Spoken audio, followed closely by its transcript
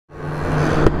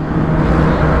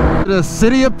the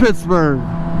city of Pittsburgh.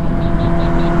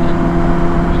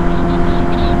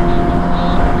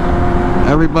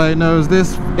 Everybody knows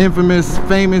this infamous,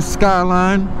 famous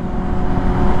skyline.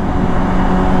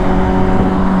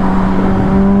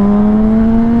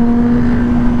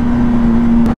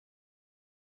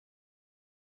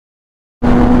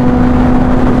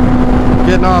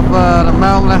 Getting off the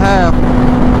mile and a half.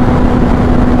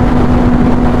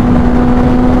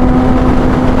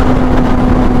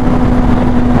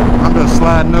 I'm just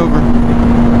sliding over.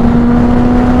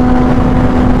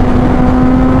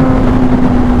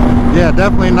 Yeah,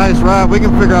 definitely a nice ride. We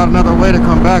can figure out another way to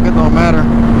come back. It don't matter.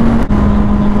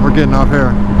 We're getting off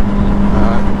here.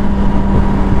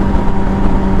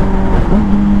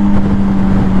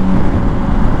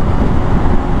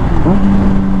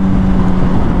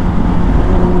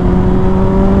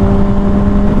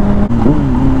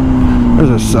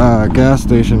 There's a gas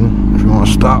station if you want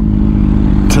to stop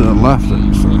to the left.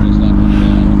 So.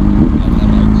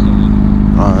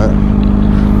 Alright.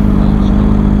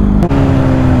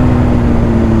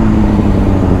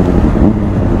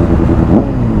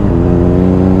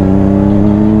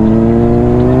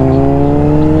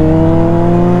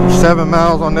 Seven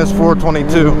miles on this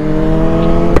 422.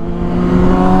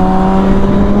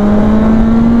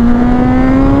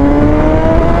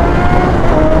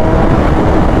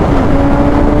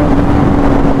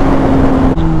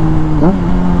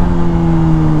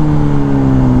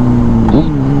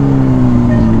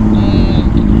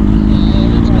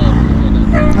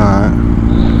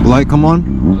 Light, come on.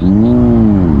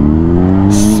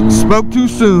 Spoke too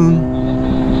soon.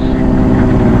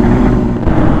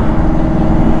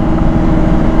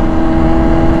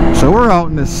 So we're out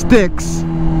in the sticks,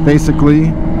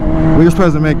 basically. We're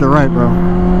supposed to make the right, bro.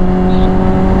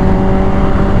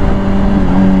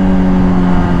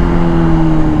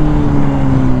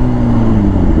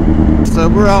 So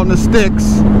we're out in the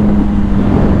sticks.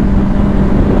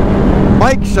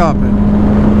 Bike shopping.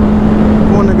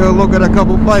 Going to go look at a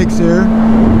couple bikes here,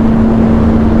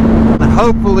 and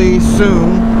hopefully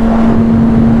soon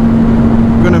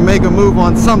gonna make a move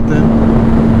on something.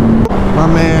 My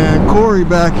man Corey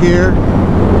back here,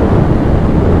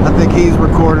 I think he's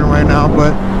recording right now,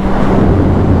 but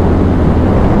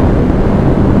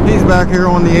he's back here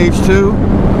on the H2,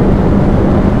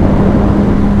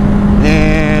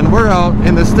 and we're out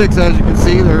in the sticks. As you can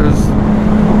see, there's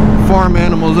farm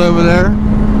animals over there.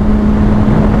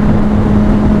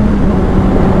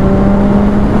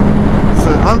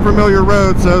 Unfamiliar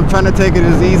road, so trying to take it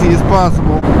as easy as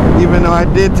possible, even though I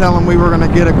did tell him we were going to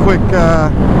get a quick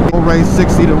race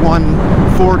 60 to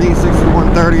 140, 60 to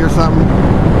 130 or something.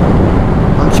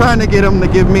 I'm trying to get him to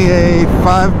give me a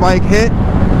 5-bike hit,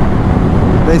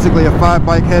 basically a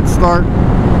 5-bike head start,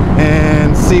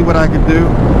 and see what I could do,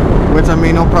 which, I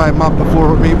mean, he'll probably mop the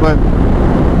floor with me, but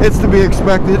it's to be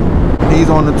expected. He's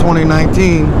on the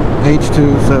 2019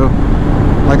 H2, so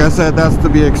like I said, that's to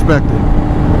be expected.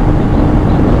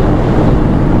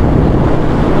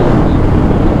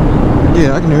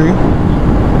 Yeah, I can hear you.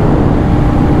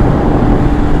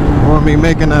 Or me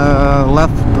making a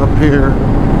left up here.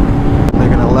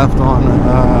 Making a left on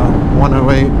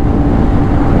 108.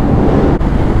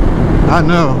 I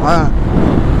know.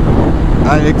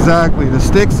 I exactly. The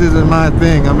sticks isn't my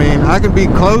thing. I mean, I can be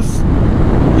close,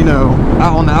 you know,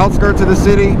 out on the outskirts of the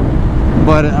city,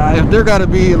 but if there got to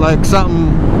be like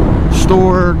something,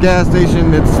 store, gas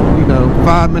station that's, you know,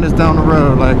 5 minutes down the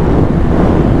road, like.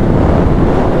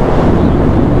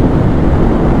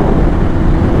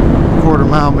 Quarter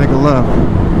mile, make a left.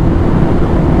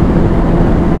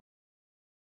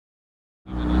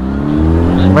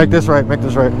 Make this right, make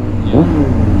this right.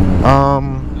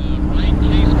 Right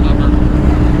case cover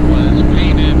was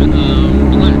painted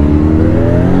black.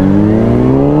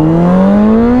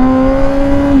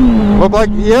 Look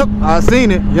like, yep, I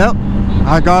seen it, yep.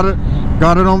 I got it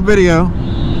on video.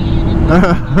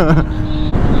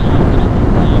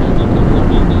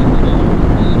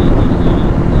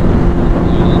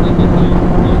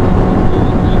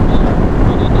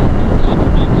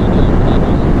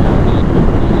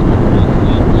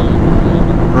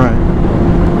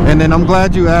 And then I'm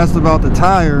glad you asked about the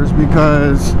tires,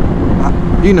 because,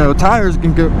 you know, tires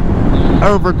can go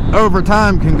over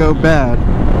time can go bad.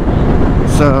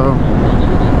 So,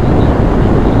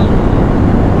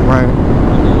 right.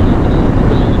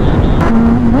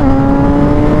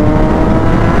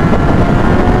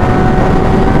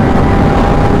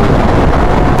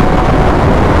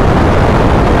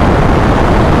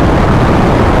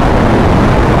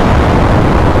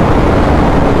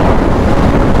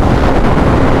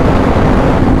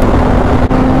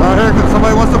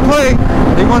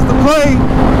 He wants to play.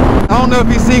 I don't know if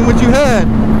he's seen what you had.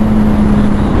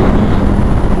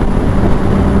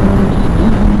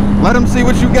 Let him see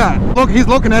what you got. Look, he's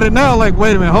looking at it now like,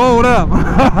 wait a minute, hold up.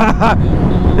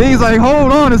 He's like,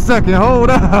 hold on a second, hold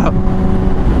up.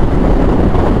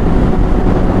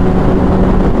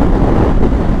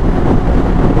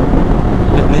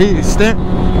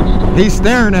 He's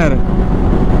staring at it.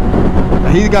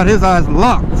 He's got his eyes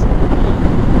locked.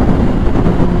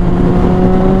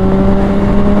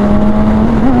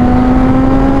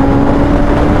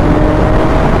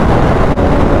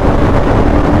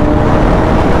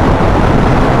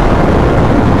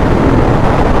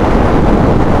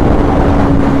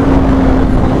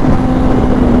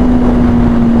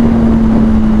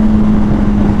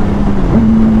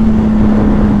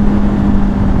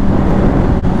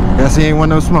 Guess he ain't want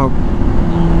no smoke.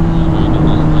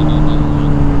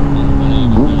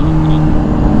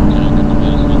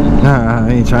 Nah, I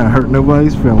ain't trying to hurt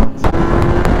nobody's feelings.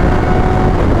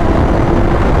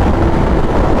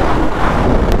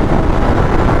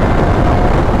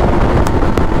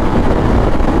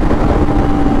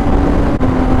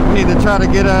 Need to try to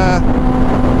get a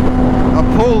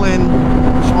pull in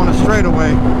on a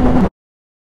straightaway.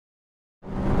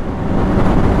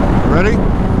 Ready?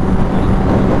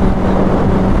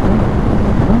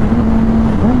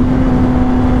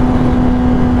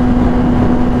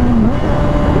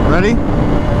 Ready?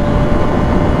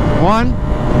 1,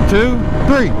 2,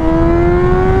 3.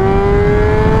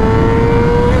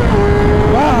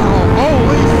 Wow,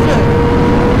 holy shit.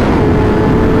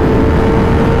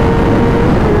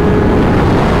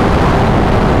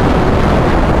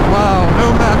 Wow, no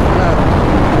match for that.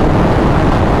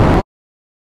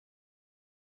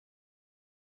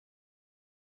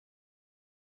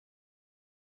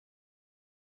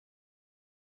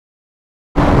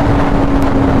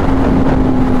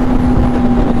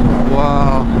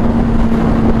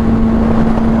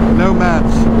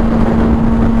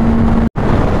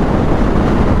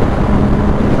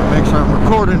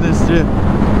 Recording this shit.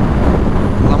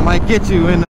 I might get you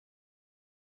in.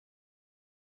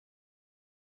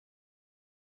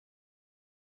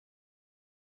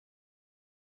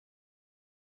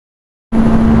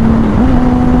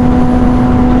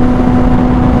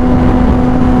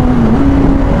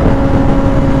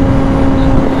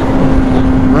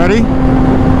 Ready?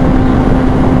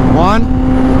 1,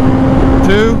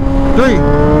 2,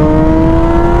 3.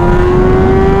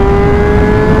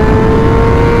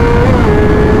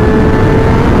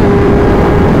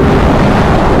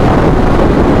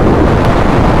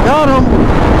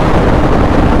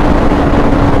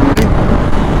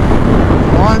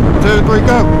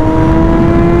 Go.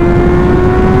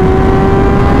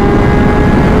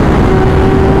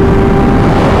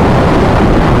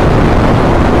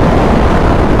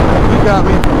 You got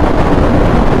me.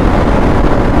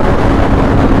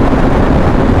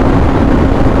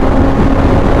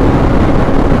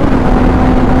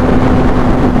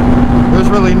 There's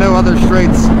really no other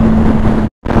straights.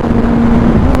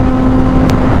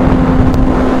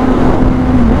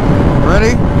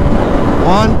 Ready?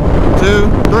 1, 2,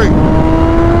 3.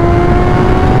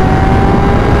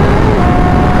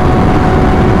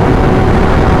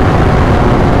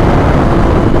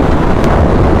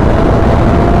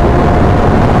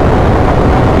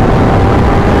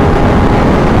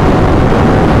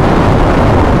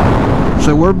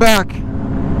 So we're back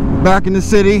in the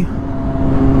city,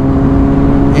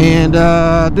 and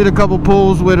did a couple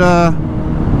pulls with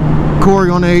Corey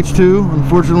on the H2.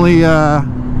 Unfortunately, I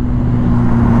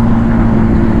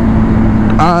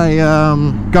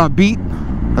got beat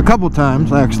a couple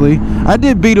times. Actually, I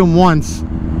did beat him once,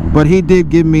 but he did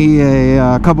give me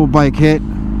a couple bike hit,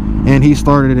 and he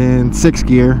started in 6th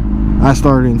gear. I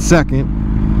started in 2nd,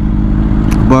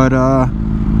 but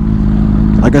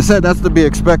like I said, that's to be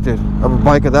expected of a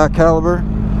bike of that caliber.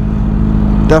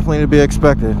 Definitely to be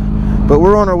expected. But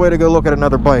we're on our way to go look at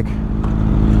another bike.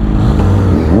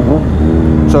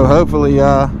 So hopefully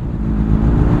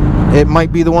it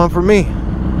might be the one for me.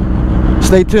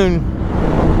 Stay tuned.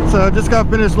 So I just got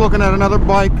finished looking at another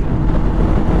bike.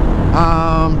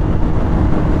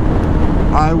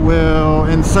 I will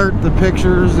insert the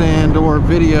pictures and or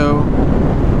video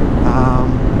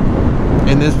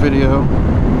in this video.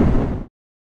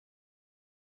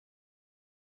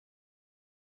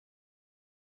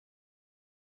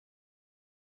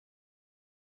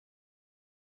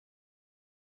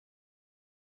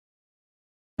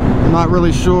 I'm not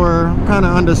really sure. I'm kind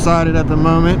of undecided at the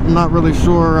moment. I'm not really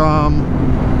sure.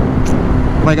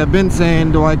 Like I've been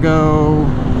saying, do I go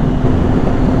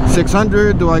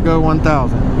 600? Do I go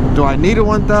 1,000? Do I need a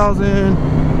 1,000?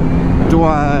 Do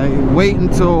I wait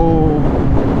until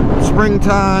spring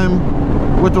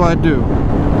springtime, what do I do?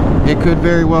 It could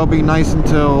very well be nice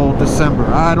until December.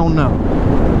 I don't know.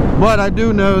 But I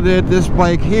do know that this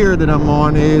bike here that I'm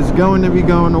on is going to be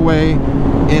going away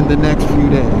in the next few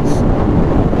days.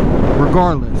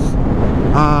 Regardless.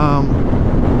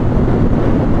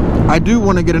 I do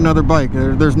want to get another bike.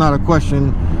 There's not a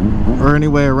question or any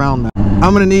way around that.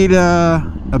 I'm going to need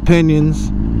opinions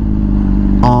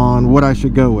on what I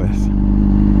should go with.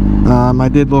 I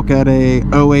did look at a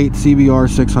 08 CBR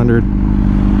 600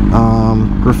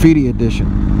 graffiti edition.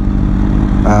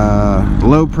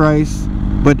 Low price,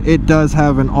 but it does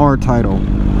have an R title,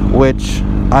 which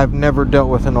I've never dealt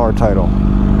with an R title.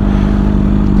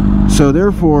 So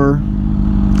therefore,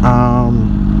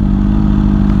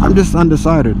 I'm just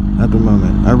undecided at the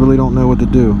moment. I really don't know what to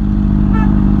do.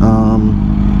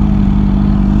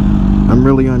 I'm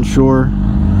really unsure,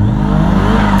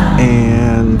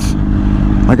 and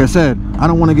like I said, I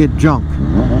don't want to get junk.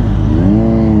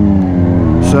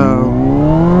 So,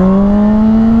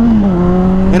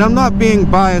 and I'm not being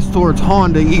biased towards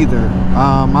Honda either.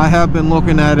 I have been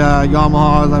looking at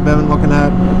Yamahas, I've been looking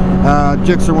at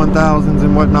Gixxer 1000s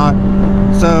and whatnot.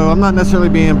 So I'm not necessarily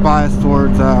being biased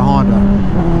towards Honda,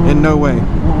 in no way.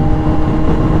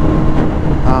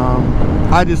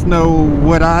 I just know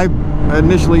what I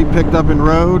initially picked up and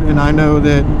rode, and I know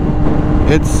that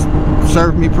it's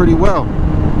served me pretty well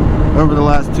over the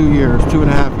last 2 years,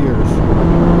 2.5 years.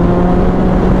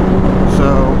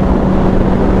 So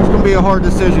it's gonna be a hard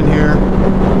decision here.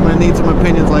 I'm gonna need some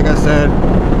opinions, like I said.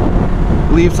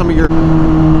 Leave some of your...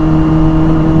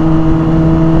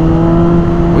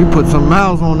 We put some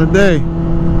miles on today.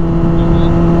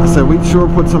 I said we sure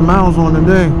put some miles on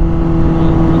today.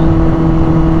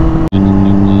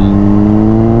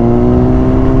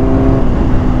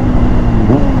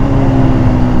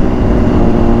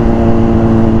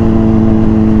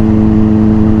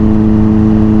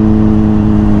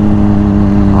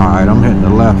 Alright, I'm hitting the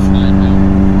left.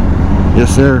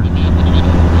 Yes, sir.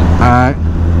 Alright.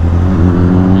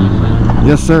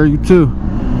 Yes, sir, you too.